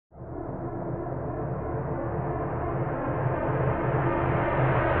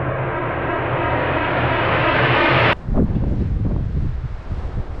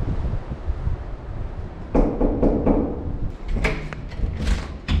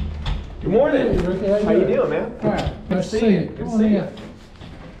Good morning. Hey, Ricky, how you doing, man? All right. Nice to see you. Good to see you.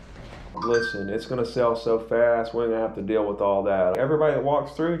 Listen, it's going to sell so fast, we're going to have to deal with all that. Everybody that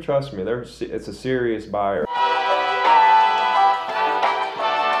walks through, trust me, it's a serious buyer.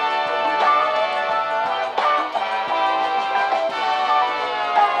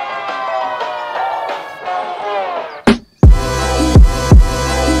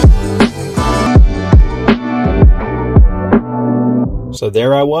 So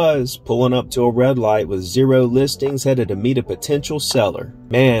there I was, pulling up to a red light with 0 listings, headed to meet a potential seller.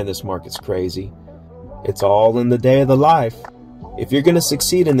 Man, this market's crazy. It's all in the day of the life. If you're going to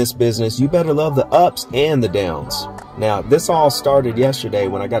succeed in this business, you better love the ups and the downs. Now, this all started yesterday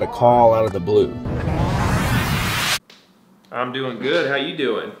when I got a call out of the blue. I'm doing good. How you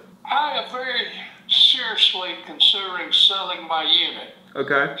doing? I am very seriously considering selling my unit.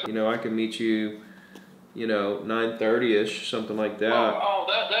 Okay. You know, I can meet you, 9:30ish, something like that. Oh,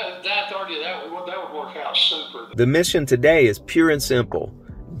 that 9:30, that would work out super. The mission today is pure and simple.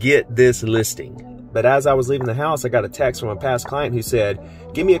 Get this listing. But as I was leaving the house, I got a text from a past client who said,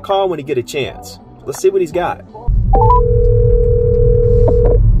 give me a call when you get a chance. Let's see what he's got.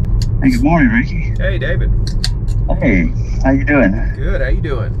 Hey, good morning, Ricky. Hey, David. Hey, how you doing? Good. How you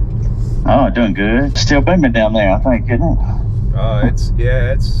doing? Oh, doing good. Still booming down there, I think, isn't it?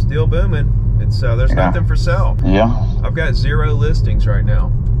 It's still booming. It's there's nothing for sale. Yeah. I've got 0 listings right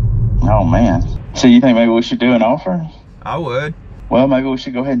now. Oh man. So you think maybe we should do an offer? I would. Well, maybe we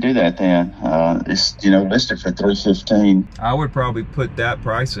should go ahead and do that then. It's listed for $315. I would probably put that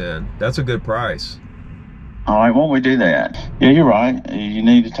price in. That's a good price. All right, why don't we do that? Yeah, you're right. You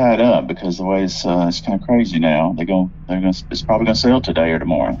need to tie it up because the way it's kind of crazy now. It's probably gonna sell today or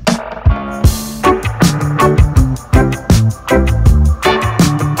tomorrow.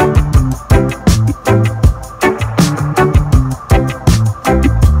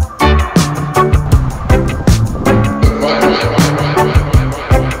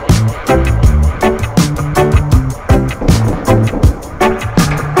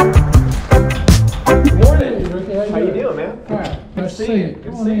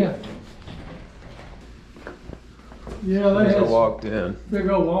 Yeah, they had walked in. Big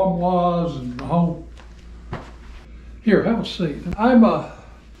old armoires and the whole. Here, have a seat. I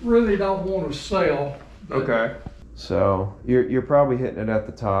really don't want to sell. Okay. So you're probably hitting it at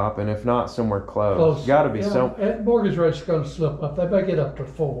the top, and if not, somewhere close. Got to be some. Mortgage rate's going to slip up. They may get up to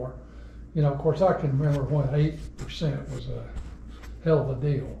 4. Of course, I can remember when 8% was a hell of a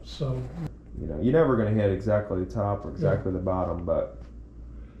deal. So. You're never going to hit exactly the top or exactly the bottom, but.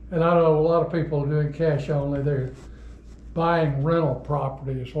 And I know a lot of people are doing cash only. They're buying rental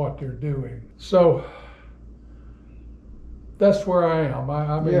property is what they're doing. So that's where I am.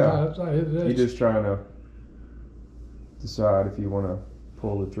 You're just trying to decide if you want to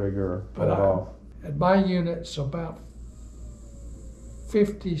pull the trigger or pull it off. And my unit's about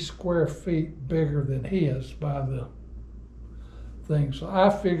 50 square feet bigger than his by the thing. So I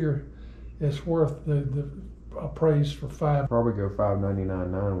figure it's worth the appraised for $5. Probably go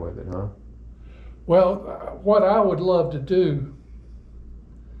 $599.9 with it, huh? Well, what I would love to do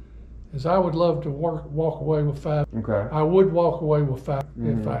is I would love to walk away with $5. Okay. I would walk away with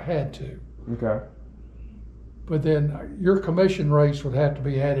 $5 if I had to. Okay. But then your commission rates would have to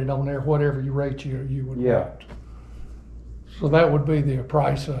be added on there, whatever you rate you would want. So that would be the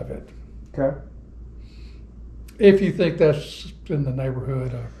price of it. Okay. If you think that's in the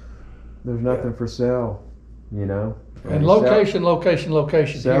neighborhood. There's nothing for sale, And location.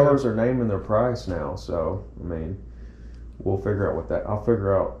 Sellers are naming their price now, so we'll figure out what that. I'll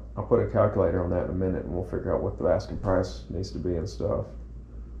put a calculator on that in a minute, and we'll figure out what the asking price needs to be and stuff,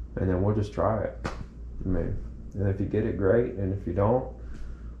 and then we'll just try it. And if you get it, great, and if you don't,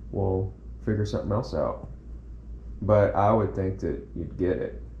 we'll figure something else out. But I would think that you'd get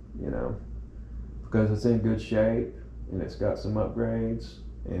it, because it's in good shape and it's got some upgrades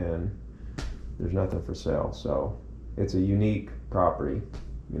and there's nothing for sale. So it's a unique property,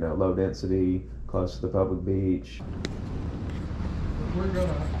 low density, close to the public beach.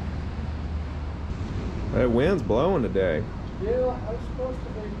 That wind's blowing today. Yeah, it's supposed to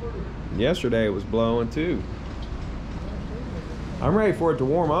be pretty. Yesterday it was blowing too. I'm ready for it to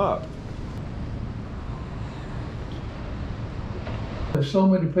warm up. There's so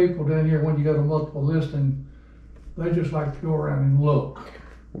many people down here when you go to multiple listing, they just like to go around and look.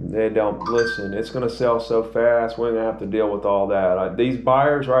 They don't listen. It's going to sell so fast. We're going to have to deal with all that. These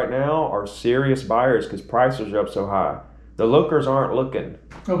buyers right now are serious buyers because prices are up so high. The lookers aren't looking,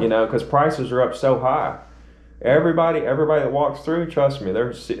 because prices are up so high. Everybody that walks through, trust me,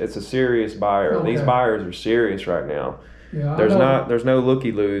 it's a serious buyer. Okay. These buyers are serious right now. Yeah, there's no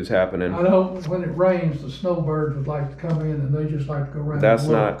looky-loos happening. I know when it rains, the snowbirds would like to come in and they just like to go around. That's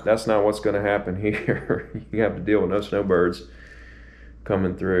and look. that's not what's going to happen here. You have to deal with no snowbirds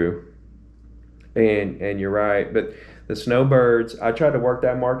coming through. And you're right, but the snowbirds, I tried to work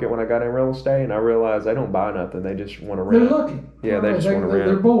that market when I got in real estate, and I realized they don't buy nothing. They just want to rent. They're looking. Yeah, they just want to rent.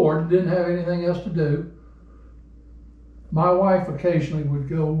 They're bored, didn't have anything else to do. My wife occasionally would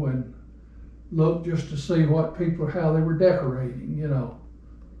go and look just to see what people, how they were decorating, you know,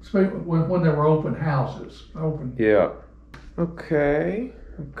 especially when there were open houses. Yeah. Okay.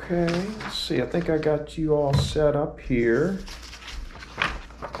 Let's see. I think I got you all set up here.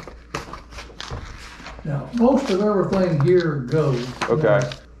 Now, most of everything here goes. Okay.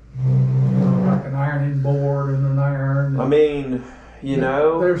 Like an ironing board and an iron. I mean, you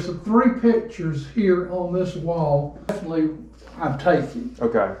know. There's 3 pictures here on this wall. Definitely, I'm taking.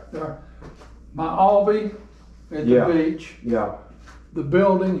 Okay. My Albee at the beach. Yeah. The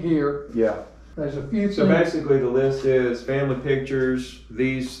building here. Yeah. There's a few So things. basically, the list is family pictures.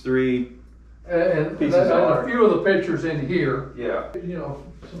 These 3 and pieces of art. a few of the pictures in here. Yeah. You know,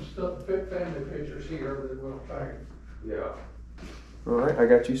 some stuff, family pictures here that we'll take. Yeah. All right, I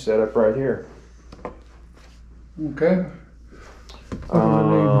got you set up right here. Okay.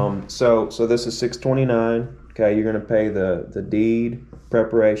 So this is $629. Okay, you're gonna pay the deed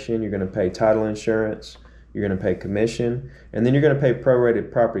preparation. You're gonna pay title insurance. You're gonna pay commission, and then you're gonna pay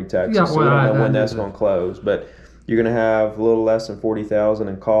prorated property taxes. Yeah, so we don't know when that's gonna close, but you're gonna have a little less than $40,000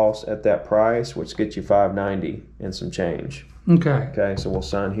 in costs at that price, which gets you $590 and some change. Okay. Okay, so we'll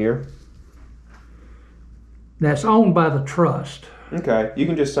sign here. That's owned by the trust. Okay, you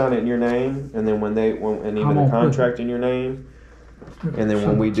can just sign it in your name, and then and even the contract in your name, and then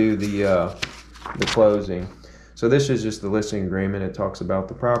when we do the closing. So this is just the listing agreement. It talks about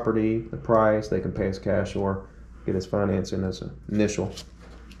the property, the price. They can pay us cash or get us financing as an initial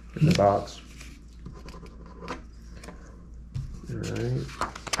in the box. All right.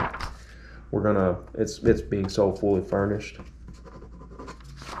 We're gonna. It's being sold fully furnished.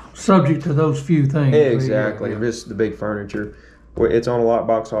 Subject to those few things. Exactly. Just the big furniture. It's on a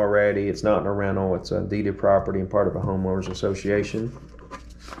lockbox already. It's not in a rental. It's a deeded property and part of a homeowners association.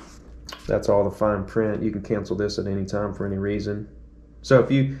 That's all the fine print. You can cancel this at any time for any reason. So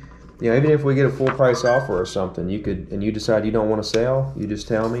if you know, even if we get a full price offer or something, you could, and you decide you don't want to sell, you just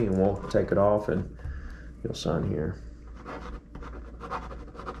tell me and we'll take it off and you'll sign here.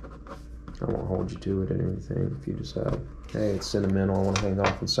 I won't hold you to it or anything. If you decide, hey, it's sentimental, I want to hang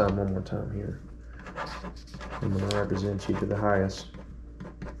off and sign one more time here. I'm going to represent you to the highest.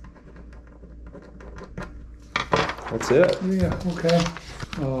 That's it. Yeah, okay.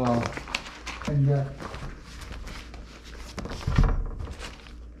 And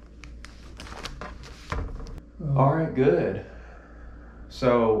all right, good.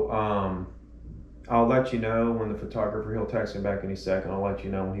 So I'll let you know when the photographer, he'll text me back any second. I'll let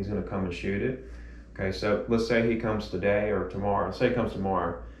you know when he's going to come and shoot it. Okay, so let's say he comes today or tomorrow. Let's say he comes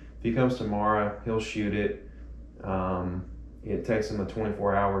tomorrow. If he comes tomorrow, he'll shoot it. It takes him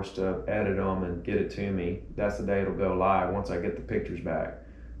 24 hours to edit them and get it to me. That's the day it'll go live once I get the pictures back.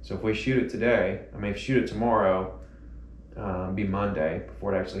 So if we shoot it today, if you shoot it tomorrow, it'll be Monday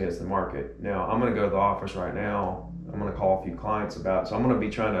before it actually hits the market. Now, I'm going to go to the office right now. I'm going to call a few clients about it. So I'm going to be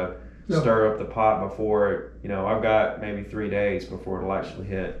trying to stir up the pot before it, I've got maybe 3 days before it'll actually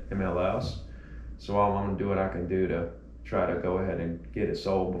hit MLS. So I'm going to do what I can do to try to go ahead and get it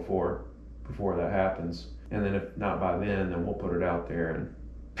sold before that happens. And then if not by then we'll put it out there and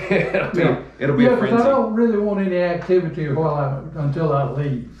it'll be a frenzy. I don't really want any activity until I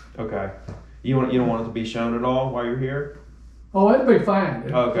leave. Okay. You don't want it to be shown at all while you're here? Oh, it'd be fine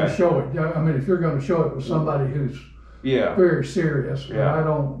to show it. I mean, if you're going to show it with somebody who's very serious, but I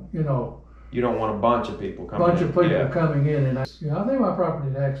don't, You don't want a bunch of people coming in. Coming in, and I think my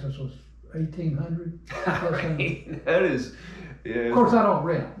property taxes was $1,800. That is. Yeah. Of course, I don't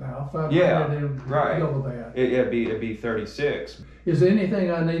rent now. If I rent, right. Double that. It'd be 36. Is there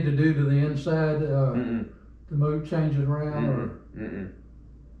anything I need to do to the inside to move, change it around?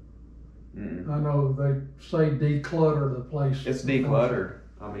 I know they say declutter the place. It's decluttered.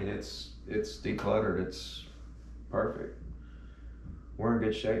 I mean, it's decluttered. It's perfect. We're in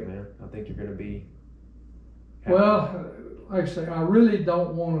good shape, man. I think you're going to be happy. Well, like I say, I really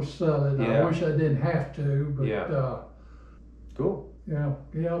don't want to sell it. I wish I didn't have to, but cool.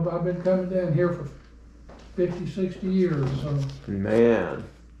 I've been coming down here for 50, 60 years. So. Man.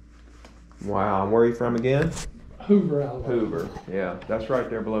 Wow. And where are you from again? Hoover, Alabama. Hoover. Yeah. That's right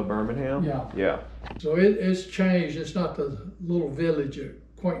there below Birmingham. Yeah. So it's changed. It's not the little village,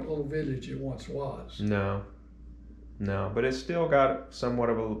 quaint little village it once was. No. No, but it's still got somewhat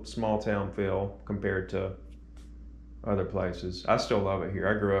of a small town feel compared to other places. I still love it here.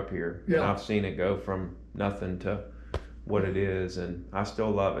 I grew up here, and I've seen it go from nothing to what it is, and I still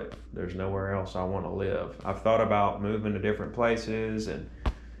love it. There's nowhere else I want to live. I've thought about moving to different places, and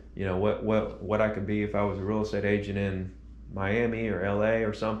you know what I could be if I was a real estate agent in Miami or LA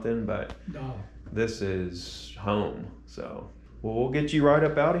or something, but this is home. So well, we'll get you right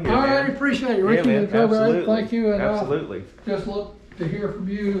up out of here. All right, appreciate it, Ricky. Yeah, man, absolutely. Thank you, and absolutely. Just look to hear from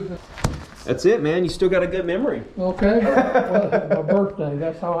you. That's it, man. You still got a good memory. Okay. Well, my birthday.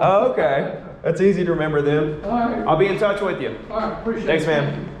 That's how I. Oh, okay. That's easy to remember then. All right. I'll be in touch with you. All right. Appreciate Thanks, it.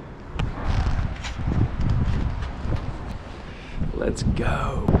 man. Let's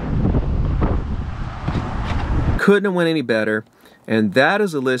go. Couldn't have went any better. And that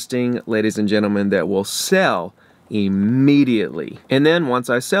is a listing, ladies and gentlemen, that will sell immediately. And then once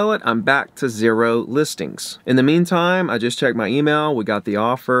I sell it, I'm back to 0 listings. In the meantime, I just checked my email. We got the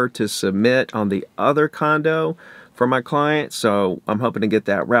offer to submit on the other condo for my client, so I'm hoping to get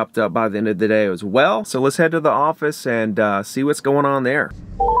that wrapped up by the end of the day as well. So let's head to the office and see what's going on there.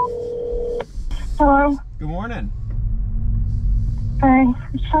 Hello. Good morning. Hey,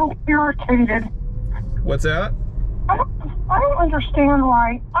 I'm so irritated. What's that? I don't understand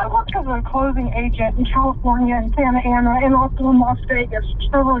why. I worked as a closing agent in California and Santa Ana and also in Las Vegas for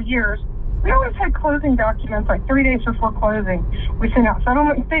several years. We always had closing documents like 3 days before closing. We sent out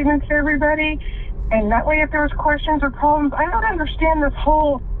settlement statements to everybody, and that way if there was questions or problems, I don't understand this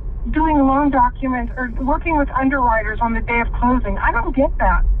whole doing loan documents or working with underwriters on the day of closing. I don't get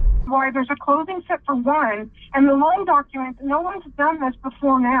that. Why there's a closing set for one, and the loan documents, no one's done this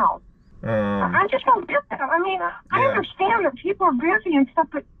before now. I just don't get that. I mean, I understand that people are busy and stuff,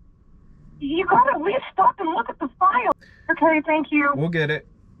 but you gotta at least stop and look at the file. Okay, thank you. We'll get it.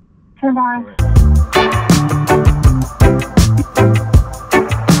 Goodbye.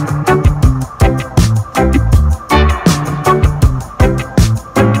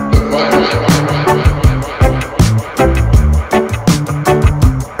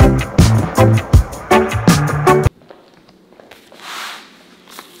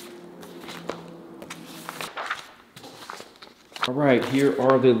 All right, here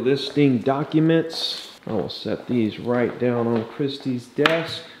are the listing documents. I will set these right down on Christy's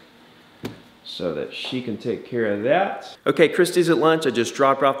desk so that she can take care of that. Okay, Christy's at lunch. I just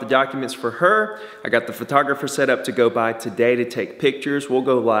dropped off the documents for her. I got the photographer set up to go by today to take pictures. We'll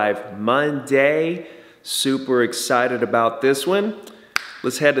go live Monday. Super excited about this one.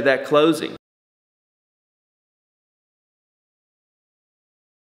 Let's head to that closing.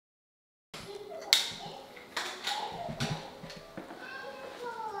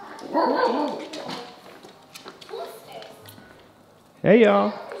 Hey y'all.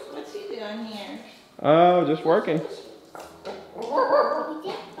 What you doing here? Oh, just working.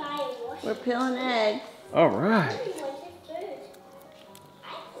 We're peeling eggs. All right.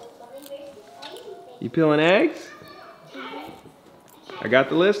 You peeling eggs? I got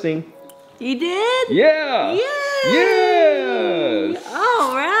the listing. You did? Yeah. Yay! Yes.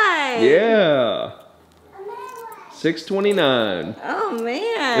 All right. Yeah. 629. Oh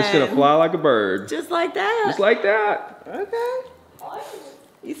man. It's gonna fly like a bird. Just like that. Just like that. Okay.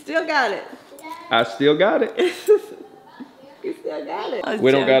 You still got it. I still got it. You still got it.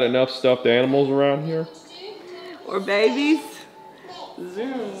 We don't got enough stuffed animals around here. Or babies.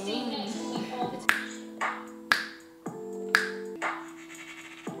 Zoom.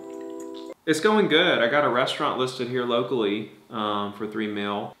 It's going good. I got a restaurant listed here locally for $3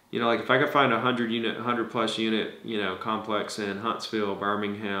 million. You know, like if I could find a 100 plus unit, you know, complex in Huntsville,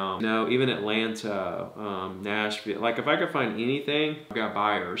 Birmingham, even Atlanta, Nashville. Like if I could find anything, I've got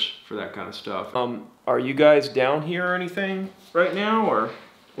buyers for that kind of stuff. Are you guys down here or anything right now, or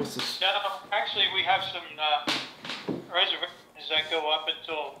what's this? No, actually we have some reservations that go up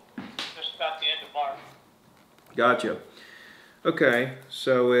until just about the end of March. Gotcha. Okay,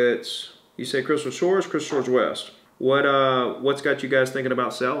 so it's, you say Crystal Shores, Crystal Shores West. What's got you guys thinking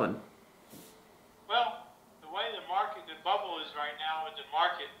about selling? Well, the way the bubble is right now with the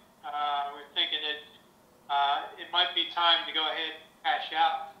market, we're thinking that it might be time to go ahead and cash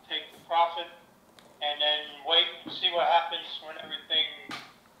out, take the profit, and then wait and see what happens when everything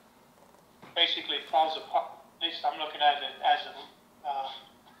basically falls apart. At least I'm looking at it as a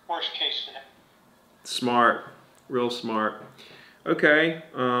worst case scenario. Smart, real smart. Okay.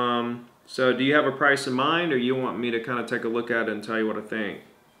 So do you have a price in mind, or you want me to kind of take a look at it and tell you what I think?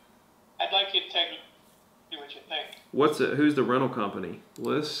 I'd like you to take a look, see what you think. Who's the rental company?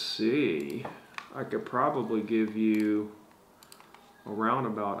 Let's see. I could probably give you a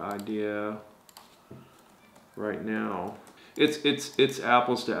roundabout idea right now. It's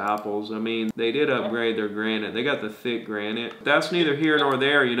apples to apples. I mean, they did upgrade their granite. They got the thick granite. That's neither here nor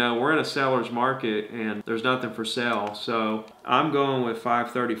there. You know, we're in a seller's market and there's nothing for sale. So I'm going with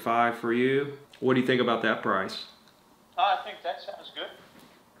 $535 for you. What do you think about that price? I think that sounds good.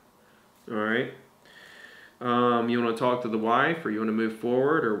 All right. You want to talk to the wife, or you want to move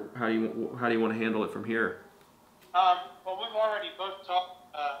forward, or how do you want to handle it from here? Well, we've already both talked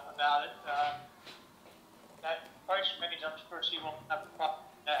about it. That price range, I'm sure she won't have a problem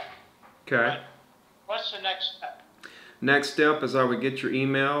with that. Okay. But what's the next step? Next step is I would get your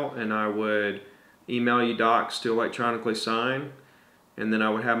email, and I would email you docs to electronically sign, and then I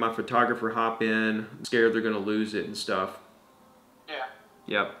would have my photographer hop in, scared they're going to lose it and stuff. Yeah.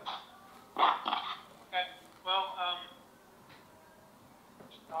 Yep. Okay. Well,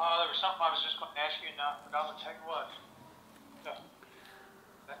 there was something I was just going to ask you, and I forgot what the heck it was. So,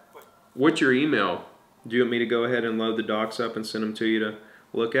 that quick. What's your email? Do you want me to go ahead and load the docs up and send them to you to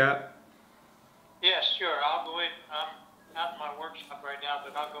look at? Yeah, sure. I'll go in. I'm out in my workshop right now,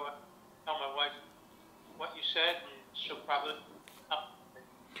 but I'll go and tell my wife what you said, and she'll probably.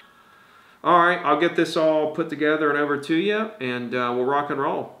 All right, I'll get this all put together and over to you, and we'll rock and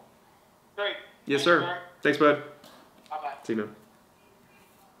roll. Great. Yes, sir. Thanks, bud. Bye-bye. See you, man.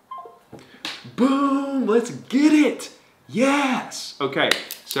 Boom! Let's get it! Yes! Okay,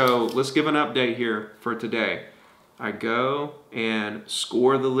 so let's give an update here for today. I go and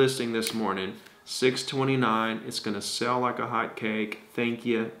score the listing this morning, $629. It's going to sell like a hot cake. Thank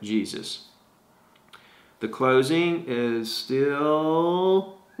you, Jesus. The closing is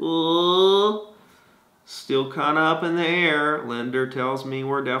still kind of up in the air. Lender tells me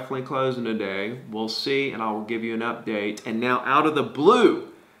we're definitely closing today. We'll see, and I will give you an update. And now, out of the blue,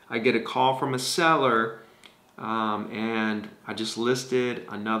 I get a call from a seller, and I just listed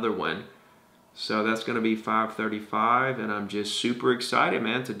another one. So that's going to be $535, and I'm just super excited,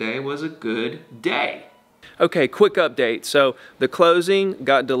 man. Today was a good day. Okay, quick update. So the closing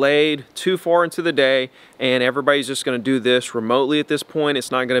got delayed too far into the day, and everybody's just going to do this remotely at this point.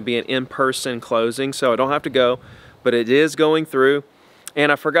 It's not going to be an in-person closing, so I don't have to go, but it is going through.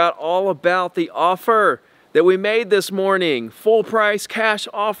 And I forgot all about the offer that we made this morning, full price cash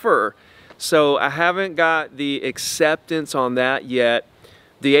offer. So I haven't got the acceptance on that yet.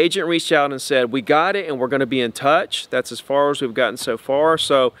 The agent reached out and said, we got it and we're going to be in touch. That's as far as we've gotten so far.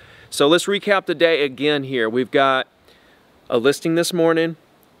 So let's recap the day again here. We've got a listing this morning.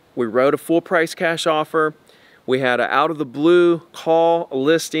 We wrote a full price cash offer. We had an out of the blue call, a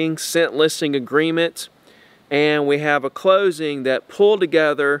listing, sent listing agreement, and we have a closing that pulled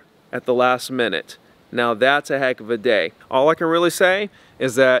together at the last minute. Now that's a heck of a day. All I can really say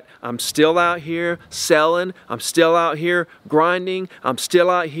is that I'm still out here selling, I'm still out here grinding, I'm still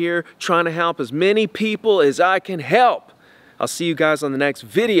out here trying to help as many people as I can help. I'll see you guys on the next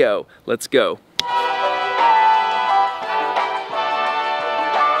video. Let's go.